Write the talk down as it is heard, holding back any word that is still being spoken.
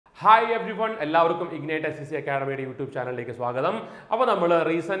Hi everyone, എല്ലാവർക്കും Ignite SSC Academy YouTube ചാനലിലേക്ക് സ്വാഗതം. അപ്പോൾ നമ്മൾ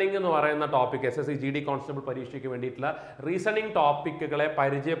റീസണിംഗ് എന്ന് പറയുന്ന ടോപ്പിക് SSC GD Constable പരീക്ഷയ്ക്ക് വേണ്ടിയിട്ടുള്ള റീസണിംഗ് ടോപ്പിക്കുകളെ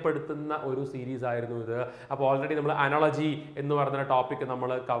പരിചയപ്പെടുത്തുന്ന ഒരു സീരീസ് ആയിരുന്നു ഇത്. അപ്പോൾ ഓൾറെഡി നമ്മൾ അനോളജി എന്ന് പറയുന്ന ടോപ്പിക്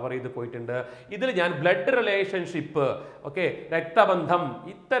നമ്മൾ കവർ ചെയ്ത് പോയിട്ടുണ്ട്. ഇതിൽ ഞാൻ ബ്ലഡ് റിലേഷൻഷിപ്പ്, ഓക്കെ, രക്തബന്ധം,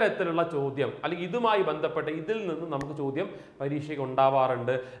 ഇത്തരത്തിലുള്ള ചോദ്യം അല്ലെങ്കിൽ ഇതുമായി ബന്ധപ്പെട്ട് ഇതിൽ നിന്ന് നമുക്ക് ചോദ്യം പരീക്ഷയ്ക്ക്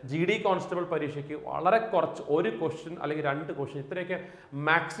ഉണ്ടാവാറുണ്ട്. GD Constable പരീക്ഷയ്ക്ക് വളരെ കുറച്ച് ഒരു ക്വസ്റ്റ്യൻ അല്ലെങ്കിൽ രണ്ട് ക്വസ്റ്റ്യൻ ഇത്രയൊക്കെ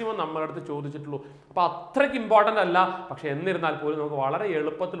മാക്സിമം നമ്മുടെ അടുത്ത് ചോദിച്ചിട്ടുള്ളൂ. അപ്പോൾ അത്രയ്ക്ക് ഇമ്പോർട്ടൻ്റ് അല്ല, പക്ഷെ എന്നിരുന്നാൽ പോലും നമുക്ക് വളരെ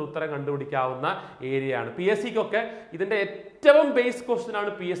എളുപ്പത്തിൽ ഉത്തരം കണ്ടുപിടിക്കാവുന്ന ഏരിയയാണ്. PSCക്കൊക്കെ ഇതിൻ്റെ ഏറ്റവും ബേസ് ക്വസ്റ്റ്യൻ ആണ്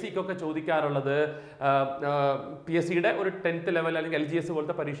PSCക്കൊക്കെ ചോദിക്കാറുള്ളത്. PSCയുടെ ഒരു 10th ലെവൽ അല്ലെങ്കിൽ LGS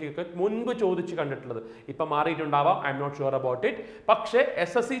പോലത്തെ പരീക്ഷയ്ക്കൊക്കെ മുൻപ് ചോദിച്ച് കണ്ടിട്ടുള്ളത്. ഇപ്പം മാറിയിട്ടുണ്ടാവാം, I am not sure about it. പക്ഷേ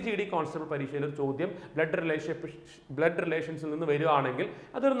SSC GD കോൺസ്റ്റബിൾ പരീക്ഷയിൽ ഒരു ചോദ്യം ബ്ലഡ് റിലേഷൻസിൽ നിന്ന് വരികയാണെങ്കിൽ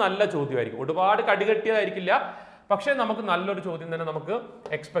അതൊരു നല്ല ചോദ്യമായിരിക്കും. ഒരുപാട് കടികെട്ടിയതായിരിക്കില്ല, പക്ഷേ നമുക്ക് നല്ലൊരു ചോദ്യം തന്നെ നമുക്ക്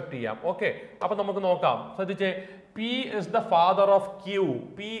എക്സ്പെക്ട് ചെയ്യാം. ഓക്കെ, അപ്പൊ നമുക്ക് നോക്കാം. ശ്രദ്ധിച്ചേ, P is the father of Q.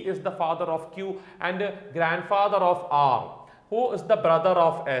 P is the father of Q and grandfather of R. Who is the brother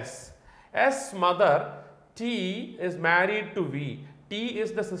of S? S mother T is married to V. T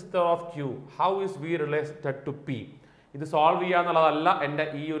is the sister of Q. How is V related to P? ഇത് solve ചെയ്യുക എന്നുള്ളതല്ല എൻ്റെ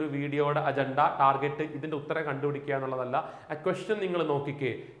ഈ ഒരു വീഡിയോയുടെ agenda, target. ഇതിൻ്റെ ഉത്തരം കണ്ടുപിടിക്കുക എന്നുള്ളതല്ല. ആ ക്വസ്റ്റ്യൻ നിങ്ങൾ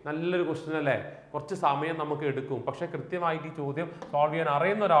നോക്കിക്കേ, നല്ലൊരു ക്വസ്റ്റ്യൻ അല്ലേ? കുറച്ച് സമയം നമുക്ക് എടുക്കും, പക്ഷേ കൃത്യമായിട്ട് ഈ ചോദ്യം സോൾവ് ചെയ്യാൻ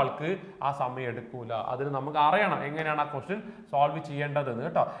അറിയുന്ന ഒരാൾക്ക് ആ സമയം എടുക്കൂല. അതിന് നമുക്ക് അറിയണം എങ്ങനെയാണ് ആ ക്വസ്റ്റ്യൻ സോൾവ് ചെയ്യേണ്ടതെന്ന്,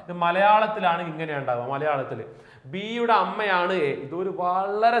 കേട്ടോ. ഇത് മലയാളത്തിലാണ് ഇങ്ങനെ ഉണ്ടാവുക. മലയാളത്തിൽ ബിയുടെ അമ്മയാണ് എ. ഇതൊരു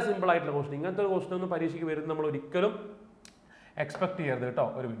വളരെ സിമ്പിൾ ആയിട്ടുള്ള ക്വസ്റ്റ്യൻ. ഇങ്ങനത്തെ ഒരു ക്വസ്റ്റ്യൻ ഒന്നും പരീക്ഷയ്ക്ക് വരുന്നത് നമ്മൾ ഒരിക്കലും എക്സ്പെക്ട് ചെയ്യരുത്, കേട്ടോ.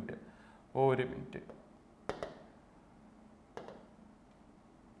 ഒരു മിനിറ്റ്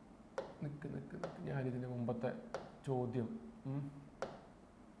നിക്ക് ഞാനിതിന് മുമ്പത്തെ ചോദ്യം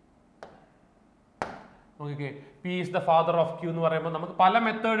നോക്കിക്കേ. P is the father of Q എന്ന് പറയുമ്പോൾ നമുക്ക് പല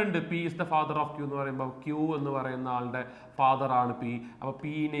മെത്തേഡ് ഉണ്ട്. P is the father of Q എന്ന് പറയുമ്പോൾ Q എന്ന് പറയുന്ന ആളുടെ ഫാദർ ആണ് P. അപ്പോൾ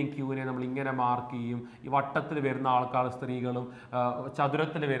Pനെയും Qനെയും നമ്മൾ ഇങ്ങനെ മാർക്ക് ചെയ്യും. ഈ വട്ടത്തിൽ വരുന്ന ആൾക്കാർ സ്ത്രീകളും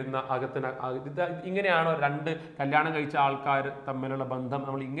ചതുരത്തിൽ വരുന്ന ഇത് ഇങ്ങനെയാണ് രണ്ട് കല്യാണം കഴിച്ച ആൾക്കാർ തമ്മിലുള്ള ബന്ധം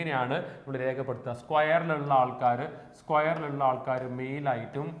നമ്മൾ ഇങ്ങനെയാണ് നമ്മൾ രേഖപ്പെടുത്തുക. സ്ക്വയറിലുള്ള ആൾക്കാർ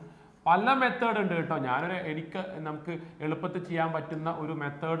മെയിലായിട്ടും പല മെത്തേഡ് ഉണ്ട്, കേട്ടോ. നമുക്ക് എളുപ്പത്തിൽ ചെയ്യാൻ പറ്റുന്ന ഒരു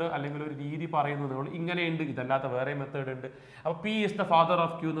മെത്തേഡ് അല്ലെങ്കിൽ ഒരു രീതി പറയുന്നത് ഇങ്ങനെയുണ്ട്, ഇതല്ലാത്ത വേറെ മെത്തേഡ് ഉണ്ട്. അപ്പോൾ P is the father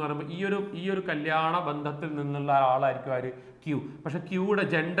of Q എന്ന് പറയുമ്പോൾ ഈ ഒരു കല്യാണ ബന്ധത്തിൽ നിന്നുള്ള ആളായിരിക്കും ആര്? Q. പക്ഷെ Qയുടെ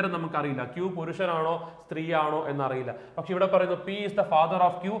ജെൻഡർ നമുക്കറിയില്ല. Q പുരുഷനാണോ സ്ത്രീയാണോ എന്നറിയില്ല. പക്ഷെ ഇവിടെ പറയുന്നത് P is the father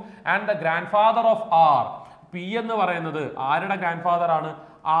of Q and the grandfather of R. P എന്ന് പറയുന്നത് ആരുടെ ഗ്രാൻഡ് ഫാദർ ആണ്?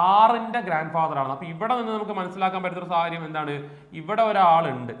 ആറിന്റെ ഗ്രാൻഡ് ഫാദർ ആണ്. അപ്പൊ ഇവിടെ നിന്ന് നമുക്ക് മനസ്സിലാക്കാൻ പറ്റുന്ന ഒരു സാഹചര്യം എന്താണ്? ഇവിടെ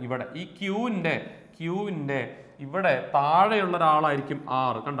ഒരാളുണ്ട്. ഇവിടെ ഈ ക്യൂവിന്റെ ഇവിടെ താഴെയുള്ള ഒരാളായിരിക്കും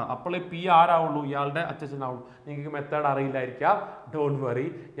ആറ്, കണ്ടോ? അപ്പോൾ P ആരാവുള്ളൂ? ഇയാളുടെ അച്ഛനാവുള്ളൂ. നിങ്ങൾക്ക് മെത്തേഡ് അറിയില്ലായിരിക്കാം, ഡോണ്ട് വറി,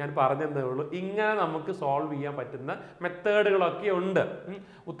 ഞാൻ പറഞ്ഞതേ ഉള്ളൂ. ഇങ്ങനെ നമുക്ക് സോൾവ് ചെയ്യാൻ പറ്റുന്ന മെത്തേഡുകളൊക്കെ ഉണ്ട്.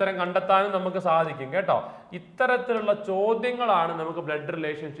 ഉത്തരം കണ്ടെത്താനും നമുക്ക് സാധിക്കും, കേട്ടോ. ഇത്തരത്തിലുള്ള ചോദ്യങ്ങളാണ് നമുക്ക് ബ്ലഡ്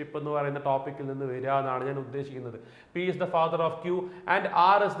റിലേഷൻഷിപ്പ് എന്ന് പറയുന്ന ടോപ്പിക്കിൽ നിന്ന് വരിക എന്നാണ് ഞാൻ ഉദ്ദേശിക്കുന്നത്. P is the father of Q and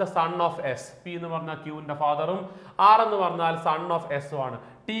R is the son of S. P എന്ന് പറഞ്ഞാൽ Qന്റെ ഫാദറും R എന്ന് പറഞ്ഞാൽ സൺ ഓഫ് S ആണ്.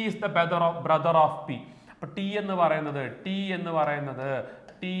 T is the brother of P. അപ്പൊ T എന്ന് പറയുന്നത്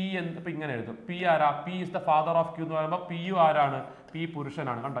ഇപ്പൊ ഇങ്ങനെ എഴുതും. P ആരാ? P is the father of Q എന്ന് പറയുമ്പോൾ P ആരാണ്? P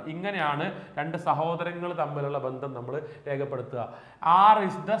പുരുഷനാണ്, കണ്ടോ? ഇങ്ങനെയാണ് രണ്ട് സഹോദരങ്ങൾ തമ്മിലുള്ള ബന്ധം നമ്മൾ രേഖപ്പെടുത്തുക. R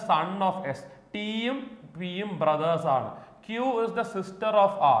is the son of S. Tയും Pയും brothers ആണ്. Q is the sister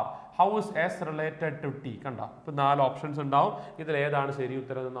of R. How is S related to T? കണ്ടോ? ഇപ്പൊ 4 ഓപ്ഷൻസ് ഉണ്ടാവും. ഇതിൽ ഏതാണ് ശരി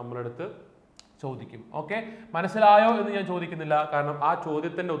ഉത്തരം എന്ന് നമ്മളെടുത്ത് ചോദിക്കും. ഓക്കെ, മനസ്സിലായോ എന്ന് ഞാൻ ചോദിക്കുന്നില്ല, കാരണം ആ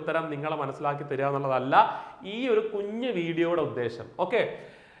ചോദ്യത്തിന്റെ ഉത്തരം നിങ്ങളെ മനസ്സിലാക്കി തരിക എന്നുള്ളതല്ല ഈ ഒരു കുഞ്ഞു വീഡിയോയുടെ ഉദ്ദേശം. ഓക്കെ,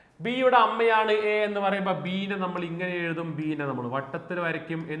 ബിയുടെ അമ്മയാണ് എ എന്ന് പറയുമ്പോൾ ബീനെ നമ്മൾ ഇങ്ങനെ എഴുതും. ബീനെ നമ്മൾ വട്ടത്തിൽ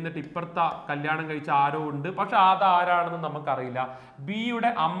വരയ്ക്കും. എന്നിട്ട് ഇപ്പുറത്തെ കല്യാണം കഴിച്ച ആരോ ഉണ്ട്, പക്ഷെ അതാരാണെന്ന് നമുക്കറിയില്ല. ബിയുടെ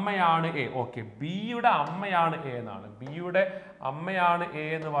അമ്മയാണ് എ. ഓക്കെ, ബിയുടെ അമ്മയാണ് എ എന്നാണ്. ബിയുടെ അമ്മയാണ് എ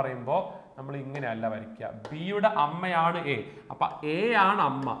എന്ന് പറയുമ്പോൾ നമ്മൾ ഇങ്ങനെയല്ല വരയ്ക്കുക. ബിയുടെ അമ്മയാണ് എ. അപ്പൊ എ ആണ്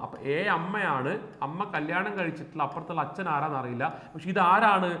അമ്മ. അപ്പൊ എ അമ്മയാണ്. അമ്മ കല്യാണം കഴിച്ചിട്ടുള്ള അപ്പുറത്തുള്ള അച്ഛൻ ആരാന്ന് അറിയില്ല, പക്ഷെ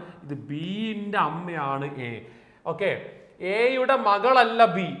ഇതാരാണ്? ഇത് ബിന്റെ അമ്മയാണ് എ. ഓക്കെ, എയുടെ മകളല്ല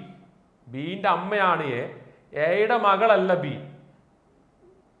ബി. ബിന്റെ അമ്മയാണ് എ. എയുടെ മകളല്ല ബി.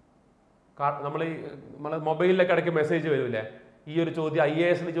 നമ്മളെ മൊബൈലിലൊക്കെ ഇടയ്ക്ക് മെസ്സേജ് വരൂലേ, ഈ ഒരു ചോദ്യം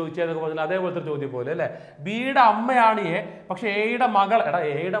IASന് ചോദിച്ചതെന്നൊക്കെ പറഞ്ഞാൽ അതേപോലത്തെ ചോദ്യം പോലെ അല്ലേ? ബിയുടെ അമ്മയാണ് എ, പക്ഷെ എയുടെ മകൾ.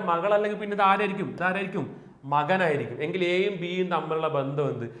 എയുടെ മകൾ അല്ലെങ്കിൽ പിന്നെ ഇതാരായിരിക്കും? മകനായിരിക്കും. എങ്കിൽ എയും ബിയും തമ്മിലുള്ള ബന്ധം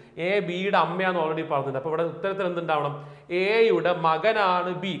എന്ത്? എ ബിയുടെ അമ്മയാന്ന് ഓൾറെഡി പറഞ്ഞിട്ടുണ്ട്. അപ്പൊ ഇവിടെ ഉത്തരത്തിൽ എന്തുണ്ടാവണം? എയുടെ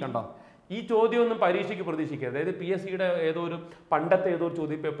മകനാണ് ബി. കണ്ടോ? ഈ ചോദ്യമൊന്നും പരീക്ഷയ്ക്ക് പ്രതീക്ഷിക്കരുത്. അതായത് PSCയുടെ പണ്ടത്തെ ഏതോ ഒരു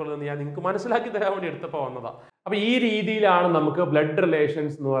ചോദ്യ പേപ്പറിൽ നിന്ന് ഞാൻ നിങ്ങൾക്ക് മനസ്സിലാക്കി തരാൻ വേണ്ടി എടുത്തപ്പോൾ വന്നതാ. അപ്പൊ ഈ രീതിയിലാണ് നമുക്ക് ബ്ലഡ്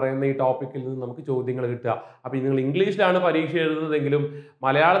റിലേഷൻസ് എന്ന് പറയുന്ന ഈ ടോപ്പിക്കിൽ നിന്ന് നമുക്ക് ചോദ്യങ്ങൾ കിട്ടുക. അപ്പൊ നിങ്ങൾ ഇംഗ്ലീഷിലാണ് പരീക്ഷ എഴുതുന്നതെങ്കിലും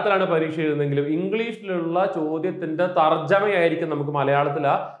മലയാളത്തിലാണ് പരീക്ഷ എഴുതുന്നതെങ്കിലും ഇംഗ്ലീഷിലുള്ള ചോദ്യത്തിന്റെ തർജ്ജമയായിരിക്കും നമുക്ക് മലയാളത്തിൽ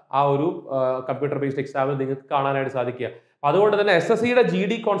ആ ഒരു കമ്പ്യൂട്ടർ ബേസ്ഡ് എക്സാമിൽ നിങ്ങൾക്ക് കാണാനായിട്ട് സാധിക്കുക. അതുകൊണ്ട് തന്നെ SSCയുടെ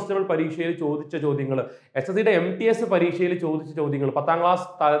GD കോൺസ്റ്റബിൾ പരീക്ഷയിൽ ചോദിച്ച ചോദ്യങ്ങൾ, SSCയുടെ MTS പരീക്ഷയിൽ ചോദിച്ച ചോദ്യങ്ങൾ, 10ാം ക്ലാസ്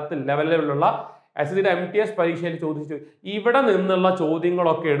തലത്തിൽ ലെവലിലുള്ള SSCയുടെ MTS പരീക്ഷയിൽ ചോദിച്ചു ഇവിടെ നിന്നുള്ള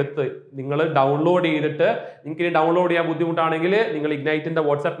ചോദ്യങ്ങളൊക്കെ എടുത്ത് നിങ്ങൾ ഡൗൺലോഡ് ചെയ്തിട്ട്, നിങ്ങൾക്ക് ഇനി ഡൗൺലോഡ് ചെയ്യാൻ ബുദ്ധിമുട്ടാണെങ്കിൽ നിങ്ങൾ ഇഗ്നൈറ്റിന്റെ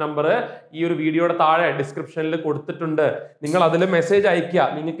വാട്സ്ആപ്പ് നമ്പർ ഈ ഒരു വീഡിയോയുടെ താഴെ ഡിസ്ക്രിപ്ഷനിൽ കൊടുത്തിട്ടുണ്ട്. നിങ്ങൾ അതിൽ മെസ്സേജ്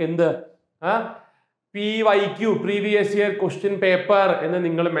അയക്കുക. നിങ്ങൾക്ക് എന്ത് PYQ previous year question paper എന്ന്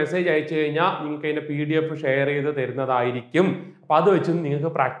നിങ്ങൾ മെസ്സേജ് അയച്ചു കഴിഞ്ഞാൽ നിങ്ങൾക്ക് അതിന്റെ PDF ഷെയർ ചെയ്ത് തരുന്നതായിരിക്കും. അപ്പൊ അത് വെച്ച്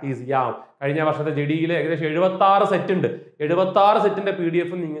നിങ്ങൾക്ക് പ്രാക്ടീസ് ചെയ്യാം. കഴിഞ്ഞ വർഷത്തെ GDയിൽ ഏകദേശം 76 സെറ്റ് ഉണ്ട്. 76 സെറ്റിന്റെ PDF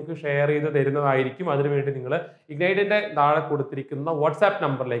നിങ്ങൾക്ക് ഷെയർ ചെയ്ത് തരുന്നതായിരിക്കും. അതിനുവേണ്ടി നിങ്ങൾ ഇഗ്നൈറ്റിന്റെ താഴെ കൊടുത്തിരിക്കുന്ന വാട്സ്ആപ്പ്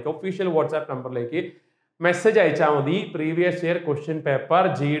നമ്പറിലേക്ക്, ഒഫീഷ്യൽ വാട്സ്ആപ്പ് നമ്പറിലേക്ക് മെസ്സേജ് അയച്ചാൽ മതി. Previous year question paper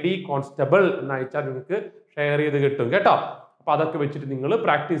GD constable എന്ന് അയച്ചാൽ നിങ്ങൾക്ക് ഷെയർ ചെയ്ത് കിട്ടും കേട്ടോ. അപ്പൊ അതൊക്കെ വെച്ചിട്ട് നിങ്ങൾ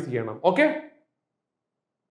പ്രാക്ടീസ് ചെയ്യണം. ഓക്കെ.